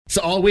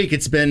So all week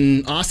it's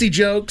been Aussie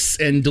jokes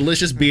and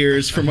delicious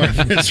beers from our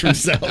friends from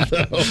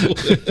Southo.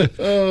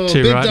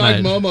 Big right, Dog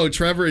mate. Momo,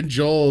 Trevor, and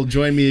Joel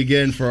join me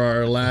again for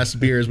our last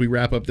beer as we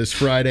wrap up this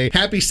Friday.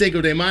 Happy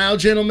Cinco de Mayo,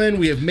 gentlemen.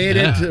 We have made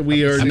it.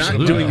 We are not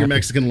doing your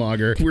Mexican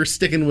lager. We're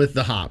sticking with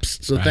the hops.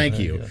 So thank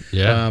you.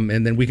 Yeah.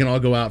 And then we can all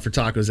go out for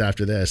tacos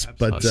after this.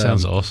 But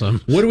Sounds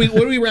awesome. What are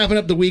we wrapping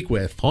up the week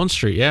with? Pond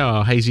Street,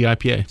 our hazy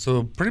IPA.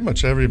 So pretty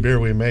much every beer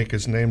we make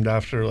is named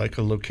after like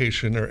a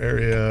location or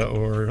area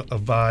or a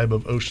vibe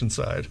of Oceanside.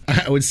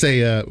 I would say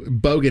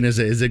Bogan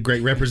is a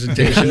great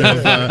representation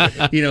of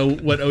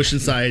what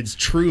Oceanside's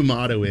true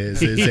motto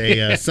is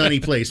a sunny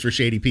place for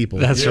shady people.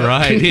 That's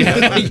right.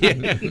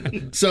 Yeah.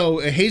 So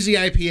a hazy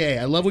IPA.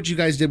 I love what you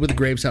guys did with the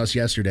Graves House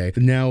yesterday.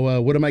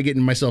 Now, what am I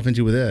getting myself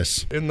into with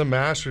this? In the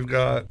mash, we've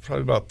got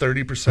probably about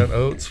 30%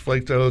 oats,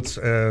 flaked oats,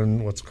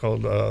 and what's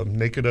called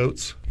naked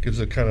oats. Gives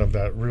it kind of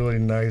that really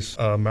nice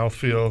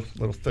mouthfeel, a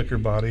little thicker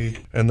body.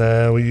 And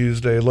then we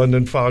used a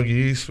London Fog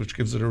yeast, which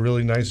gives it a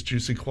really nice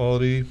juicy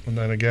quality. And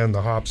then again,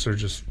 the hops are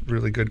just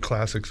really good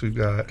classics. We've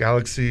got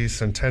Galaxy,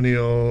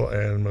 Centennial,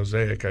 and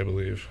Mosaic, I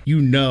believe.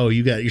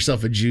 You got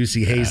yourself a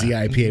juicy hazy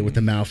IPA with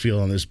the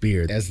mouthfeel on this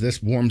beer. As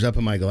this warms up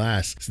in my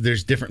glass,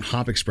 there's different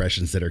hop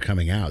expressions that are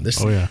coming out.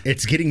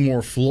 It's getting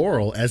more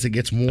floral as it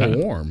gets more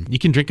warm. You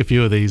can drink a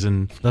few of these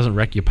and it doesn't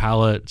wreck your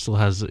palate. It still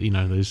has,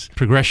 those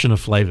progression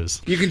of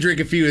flavors. You can drink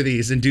a few of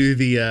these and do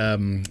the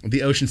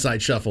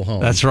Oceanside shuffle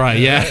home. That's right,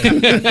 yeah. Or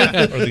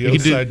the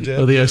Oside dip.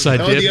 Or the Oside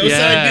dip. The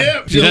Oside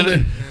dip.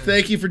 Gentlemen,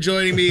 thank you for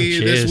joining me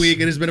this Cheers. week.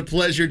 It has been a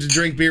pleasure to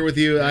drink beer with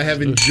you. I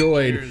have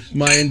enjoyed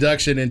my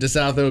induction into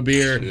Southo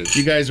beer. Cheers.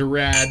 You guys are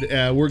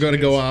rad. We're going to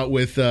go out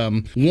with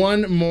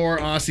one more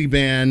Aussie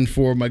band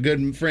for my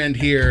good friend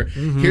here.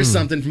 Here's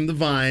something from the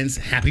Vines.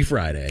 Happy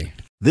Friday.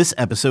 This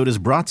episode is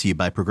brought to you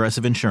by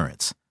Progressive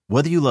Insurance.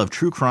 Whether you love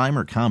true crime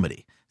or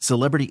comedy,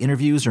 celebrity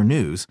interviews or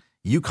news,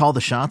 you call the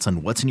shots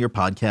on what's in your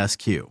podcast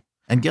queue.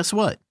 And guess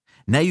what?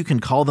 Now you can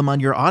call them on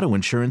your auto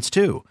insurance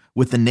too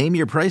with the Name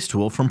Your Price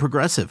tool from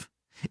Progressive.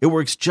 It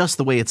works just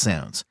the way it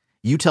sounds.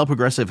 You tell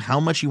Progressive how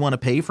much you want to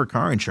pay for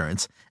car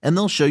insurance, and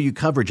they'll show you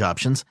coverage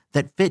options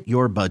that fit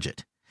your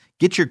budget.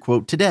 Get your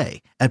quote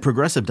today at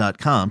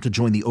Progressive.com to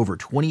join the over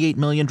 28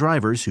 million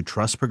drivers who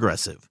trust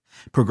Progressive.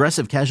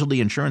 Progressive Casualty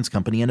Insurance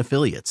Company and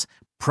Affiliates.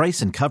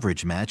 Price and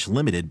coverage match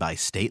limited by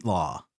state law.